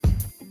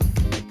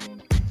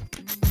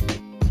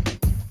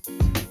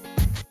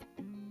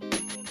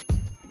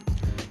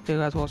Hey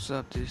guys, what's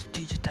up? This is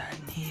DJ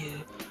Titan here.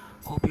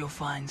 Hope you're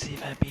fine, safe,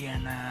 happy,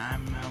 and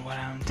what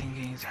I'm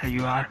thinking is how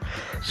you are.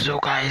 So,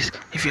 guys,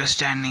 if you're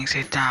standing,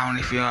 sit down.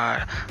 If you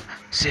are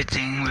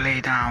sitting,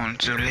 lay down.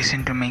 So,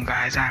 listen to me,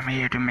 guys. I'm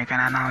here to make an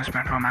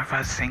announcement for my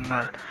first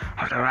single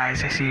of the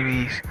Rise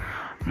series,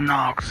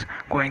 Nox,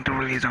 going to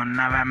release on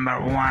November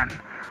 1.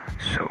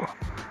 So,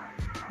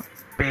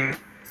 pay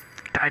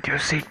tight your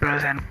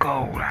seatbelts and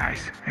go,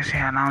 guys. It's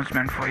an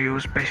announcement for you,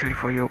 especially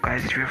for you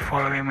guys. If you're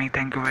following me,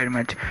 thank you very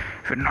much.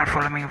 If you're not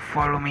following me,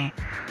 follow me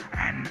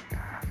and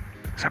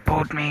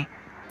support me,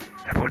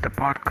 support the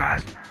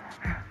podcast,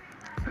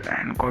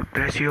 and God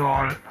bless you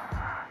all.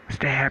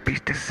 Stay happy,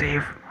 stay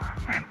safe,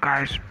 and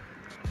guys,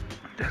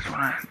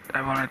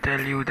 I wanna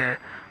tell you that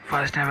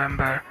 1st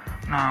November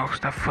now is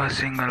the first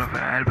single of the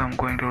album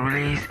going to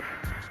release.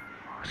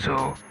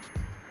 So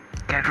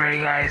get ready,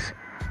 guys.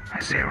 I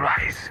say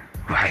rise,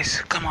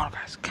 rise. Come on,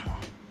 guys, come on.